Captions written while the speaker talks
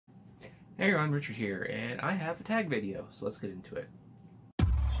Hey everyone, Richard here, and I have a tag video, so let's get into it.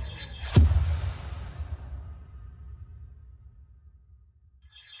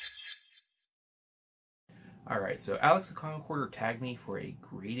 Alright, so Alex the Comic Hoarder tagged me for a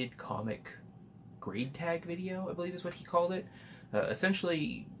graded comic grade tag video, I believe is what he called it.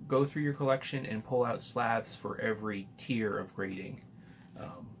 Essentially, go through your collection and pull out slabs for every tier of grading.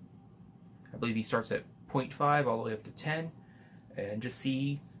 I believe he starts at 0.5 all the way up to 10, and just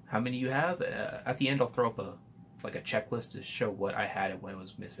see how many you have. At the end, I'll throw up a checklist to show what I had and what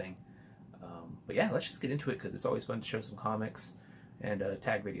was missing. But yeah, let's just get into it because it's always fun to show some comics, and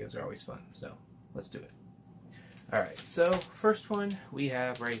tag videos are always fun. So let's do it. All right. So first one we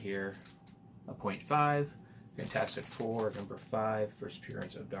have right here, a 0.5, Fantastic Four number 5, first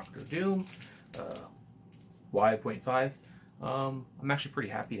appearance of Doctor Doom. Why 0.5? I'm actually pretty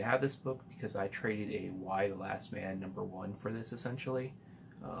happy to have this book because I traded a Y the Last Man number 1 for this essentially.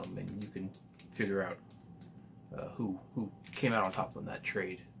 And you can figure out who came out on top on that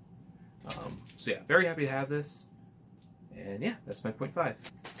trade. So yeah, very happy to have this. And yeah, that's my 0.5.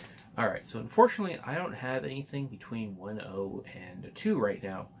 Alright, so unfortunately I don't have anything between 1.0 and a 2 right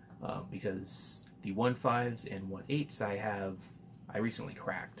now, because the 1.5s and 1.8s I recently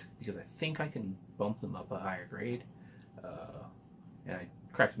cracked, because I think I can bump them up a higher grade, and I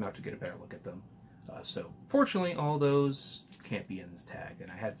cracked them out to get a better look at them. So fortunately all those can't be in this tag,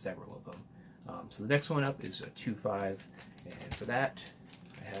 and I had several of them. So the next one up is a 2.5, and for that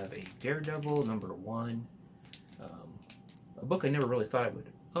I have a Daredevil number 1, a book I never really thought I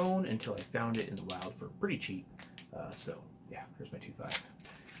would own until I found it in the wild for pretty cheap. So yeah, here's my 2.5.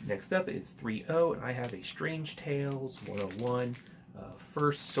 Next up is 3.0, and I have a Strange Tales 101,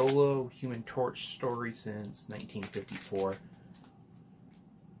 first solo Human Torch story since 1954.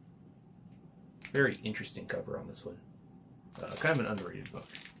 Very interesting cover on this one. Kind of an underrated book.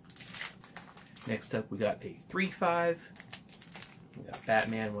 Next up we got a 3.5. We got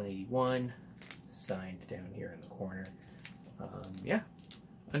Batman 181, signed down here in the corner. Yeah,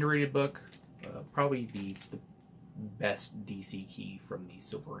 underrated book. Probably the best DC key from the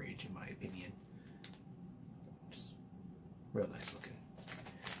Silver Age in my opinion. Just real nice looking.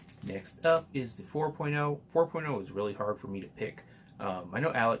 Next up is the 4.0. 4.0 is really hard for me to pick. I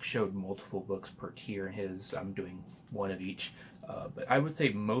know Alex showed multiple books per tier in his. I'm doing one of each. But I would say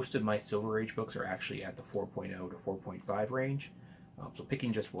most of my Silver Age books are actually at the 4.0 to 4.5 range. So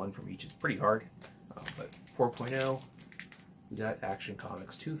picking just one from each is pretty hard. But 4.0, we got Action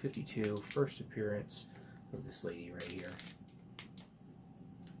Comics 252, first appearance of this lady right here.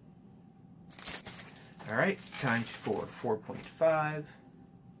 Alright, time for 4.5.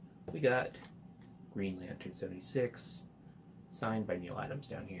 We got Green Lantern 76, signed by Neil Adams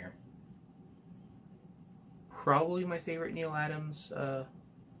down here. Probably my favorite Neil Adams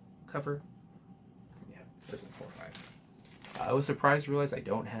cover. Yeah, there's a 4.5. I was surprised to realize I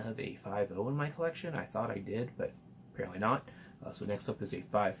don't have a 5.0 in my collection. I thought I did, but apparently not. So next up is a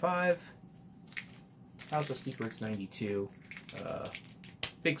 5.5. House of Secrets 92.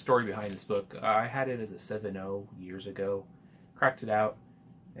 Big story behind this book. I had it as a 7.0 years ago. Cracked it out,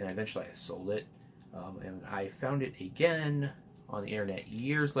 and eventually I sold it. And I found it again on the internet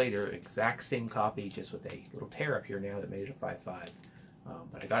years later, exact same copy, just with a little tear up here now that made it a 5.5.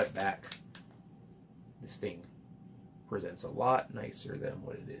 But I got it back. This thing presents a lot nicer than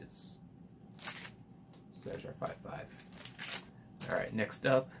what it is. So there's our 5.5. Alright, next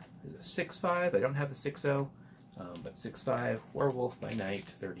up is a 6.5. I don't have a 6.0, but 6.5, Werewolf by Night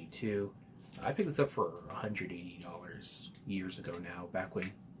 32. I picked this up for $180 years ago now, back when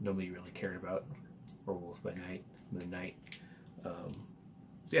nobody really cared about Werewolf by Night, Moon Knight.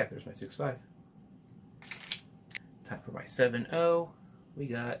 So yeah, there's my 6.5. Time for my 7.0. We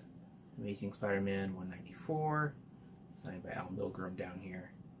got Amazing Spider-Man 194, signed by Al Milgrom down here.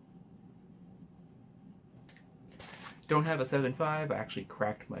 Don't have a 7.5. I actually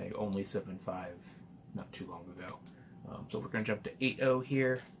cracked my only 7.5 not too long ago. So we're going to jump to 8.0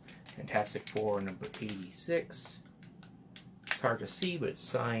 here. Fantastic Four number 86. It's hard to see, but it's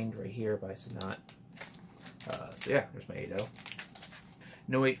signed right here by Sanat. So yeah, there's my 8.0.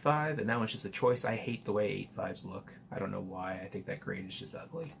 No 8.5, and that one's just a choice. I hate the way 8.5s look. I don't know why. I think that grade is just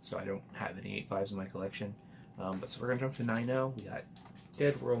ugly, so I don't have any 8.5s in my collection. But so we're going to jump to 9.0. We got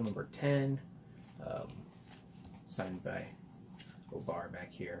Dead World number 10, signed by Obar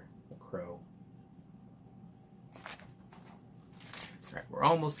back here, a crow. Alright, we're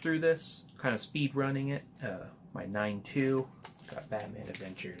almost through this. Kind of speed running it. My 9.2, got Batman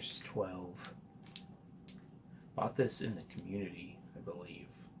Adventures 12. Bought this in the community, I believe,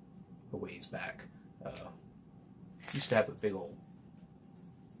 a ways back. Used to have a big old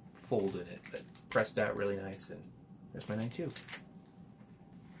fold in it, but pressed out really nice, and there's my 9.2.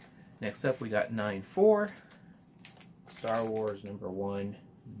 Next up, we got 9.4, Star Wars #1,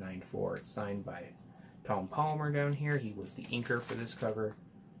 9.4. It's signed by Tom Palmer down here. He was the inker for this cover.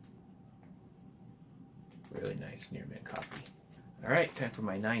 Really nice near mint copy. Alright, time for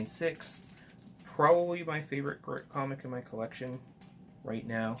my 9.6. Probably my favorite comic in my collection right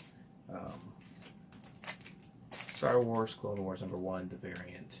now. Star Wars, Clone Wars #1, the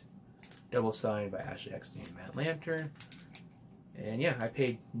variant. Double signed by Ashley Eckstein and Matt Lantern. And yeah, I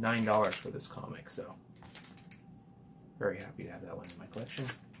paid $9 for this comic, so very happy to have that one in my collection.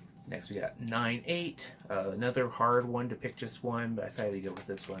 Next we got 9.8, another hard one to pick just one, but I decided to go with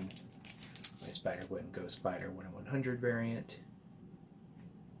this one. My Spider-Gwen Ghost Spider 1/100 variant.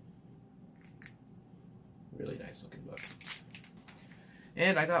 Really nice looking book.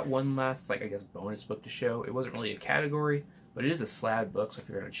 And I got one last, I guess, bonus book to show. It wasn't really a category, but it is a slab book, so I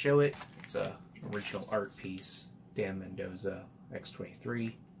figured I'd show it. It's a original art piece, Dan Mendoza,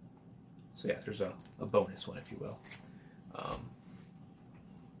 X-23. So yeah, there's a bonus one, if you will.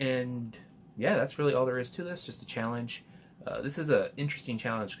 And yeah, that's really all there is to this, just a challenge. This is an interesting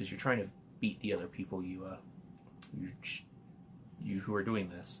challenge because you're trying to beat the other people you who are doing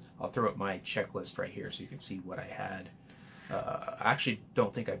this. I'll throw up my checklist right here so you can see what I had. I actually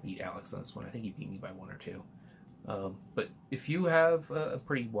don't think I beat Alex on this one. I think he beat me by 1 or 2. But if you have a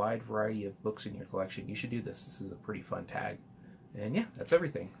pretty wide variety of books in your collection, you should do this. This is a pretty fun tag. And yeah, that's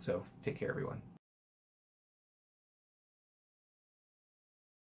everything. So take care, everyone.